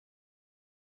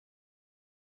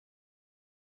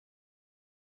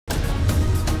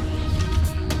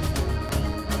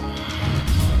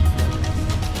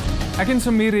Ek en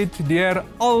Samir het deur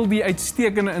al die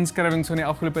uitstekende inskrywings van die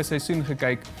afgelope seisoen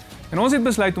gekyk en ons het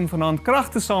besluit om vanaand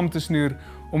kragte saam te snoer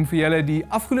om vir julle die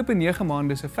afgelope 9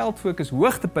 maande se Veld Focus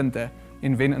hoogtepunte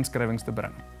en wen-inskrywings te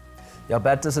bring. Yeah,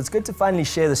 Bertus, it's good to finally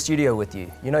share the studio with you.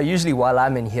 You know, usually while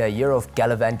I'm in here, you're off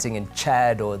gallivanting in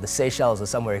Chad or the Seychelles or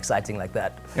somewhere exciting like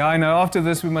that. Yeah, I know. After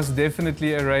this, we must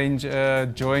definitely arrange a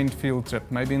joint field trip.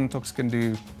 Maybe Intox can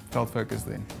do Veld Focus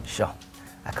then. Sure.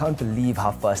 I can't believe how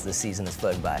fast this season has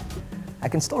flown by. I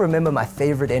can still remember my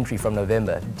favorite entry from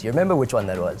November. Do you remember which one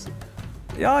that was?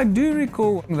 Yeah, I do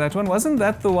recall that one. Wasn't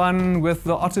that the one with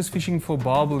the otters fishing for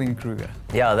barbel in Kruger?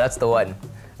 Yeah, that's the one.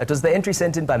 It was the entry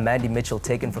sent in by Mandy Mitchell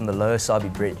taken from the Lower Sabi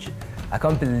Bridge. I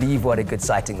can't believe what a good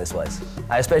sighting this was.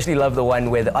 I especially love the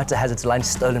one where the otter has its lunch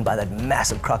stolen by that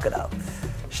massive crocodile.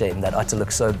 Shame, that otter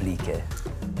looks so bleak here.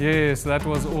 Yes, that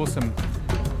was awesome.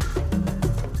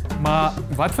 Maar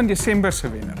wat van Desember se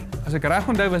wenner? As ek reg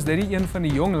onthou was dit die een van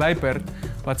die jong luiperd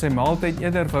wat sy maaltyd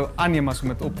eerder wou aanneem as om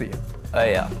dit op te eet. Oh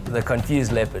yeah, the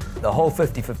confused leopard. The whole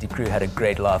 50-50 crew had a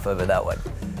great laugh over that one.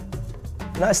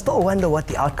 And I still wonder what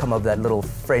the outcome of that little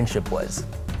friendship was.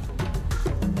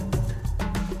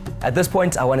 At this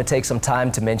point, I want to take some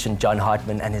time to mention John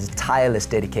Hartman and his tireless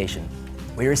dedication.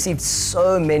 We received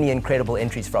so many incredible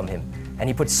entries from him, and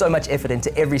he put so much effort into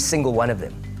every single one of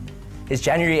them. His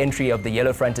January entry of the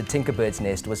yellow-fronted tinkerbird's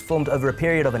nest was filmed over a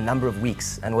period of a number of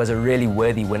weeks and was a really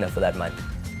worthy winner for that month.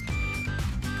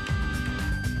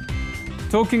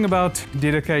 Talking about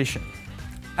dedication.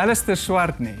 Alistair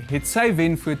Swartney het sy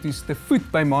wenfoto's te voet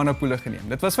by Manapoole geneem.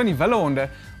 Dit was van die wilde honde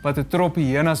wat 'n trop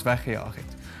hyenas weggejaag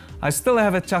het. I still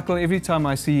have a chuckle every time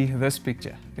I see this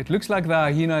picture. It looks like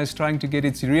the hyena is trying to get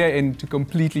its rear end to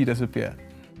completely disappear.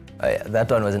 Oh yeah, that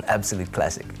one was an absolute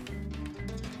classic.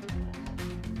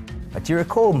 But do you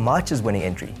recall March's winning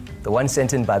entry? The one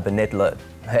sent in by Burnett Lowe.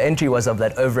 Her entry was of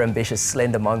that overambitious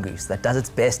slender mongoose that does its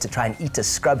best to try and eat a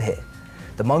scrub hare.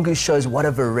 The mongoose shows what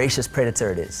a voracious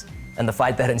predator it is. And the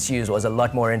fight that ensues was a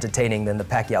lot more entertaining than the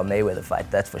Pacquiao-Mayweather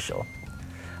fight, that's for sure.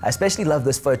 I especially love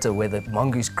this photo where the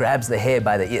mongoose grabs the hare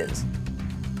by the ears.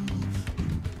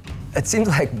 It seems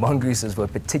like mongooses were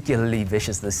particularly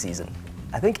vicious this season.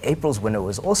 I think April's winner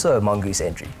was also a mongoose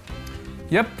entry.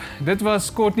 Jep, dit was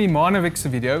Courtney Manewijk se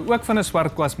video, ook van 'n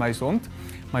swartkwas muishond,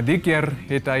 maar die keer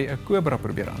het hy 'n kobra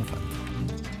probeer aanvat.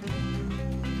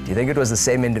 Do you think it was the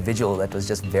same individual that was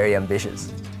just very ambitious?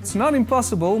 It's not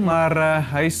impossible, maar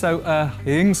hy sou 'n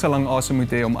hengselang asem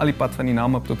moet hê om al die pad van die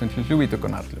Namib tot in Louis te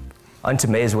kon hardloop. On to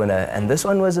May's winner, and this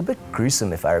one was a bit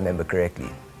gruesome if I remember correctly.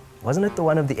 Wasn't it the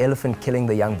one of the elephant killing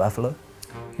the young buffalo?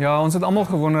 Ja, ons het almal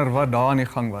gewonder wat daar aan die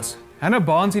gang was. Hannah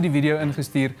Barnes het die video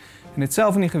ingestuur en het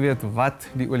self nie geweet wat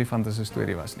die olifant se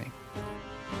storie was nie.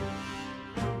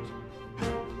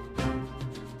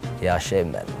 Yeah,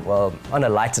 shame, man. Well, on a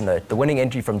lighter note, the winning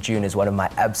entry from June is one of my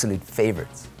absolute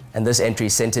favorites. And this entry,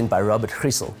 sent in by Robert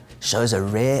Grissel, shows a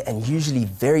rare and usually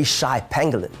very shy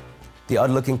pangolin. The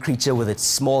odd-looking creature with its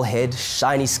small head,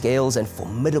 shiny scales, and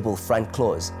formidable front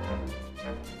claws.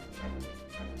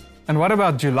 And what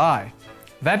about July?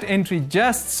 That entry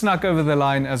just snuck over the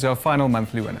line as our final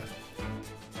monthly winner.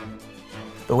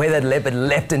 The way that leopard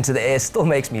leapt into the air still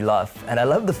makes me laugh, and I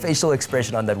love the facial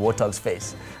expression on that warthog's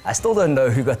face. I still don't know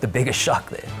who got the biggest shock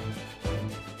there.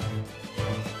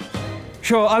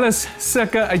 Sjoe, alles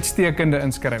sulke uitstekende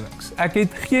inskrywings. Ek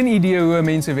het geen idee hoe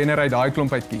mense wenner uit daai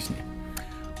klomp uitkies nie.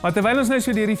 Maar terwyl ons nou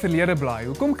so deur die verlede blaai,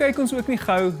 hoekom kyk ons ook nie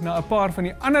gou na 'n paar van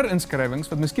die ander inskrywings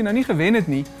wat miskien nou nie gewen het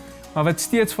nie, maar wat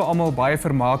steeds vir almal baie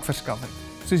vermaak verskaf het.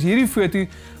 Soos hierdie foto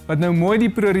wat nou mooi die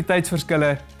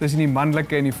prioriteitsverskille tussen die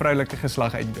manlike en die vroulike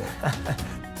geslag uitbeeld.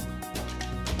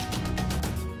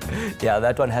 Yeah,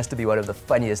 that one has to be one of the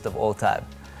funniest of all time.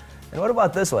 And what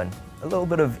about this one? A little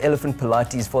bit of elephant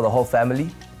Pilates for the whole family.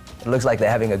 It looks like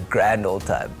they're having a grand old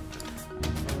time.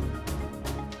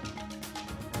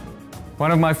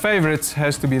 One of my favorites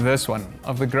has to be this one,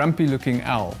 of the grumpy-looking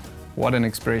owl. What an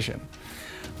expression.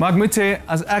 Maar ek moet sê,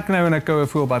 as ek nou in 'n koue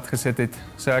voelbad gesit het,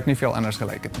 sou ek nie veel anders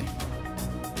gelyk het nie.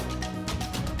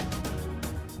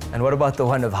 And what about the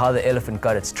one of how the elephant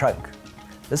got its trunk?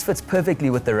 This fits perfectly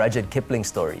with the Rudyard Kipling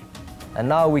story. And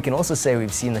now we can also say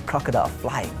we've seen the crocodile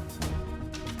flying.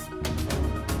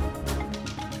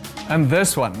 And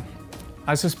this one.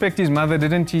 I suspect his mother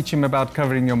didn't teach him about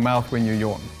covering your mouth when you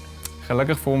yawn.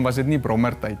 Gelukkig vir hom was dit nie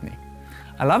brommertyd nie.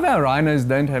 I love how rhinos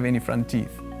don't have any front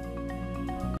teeth.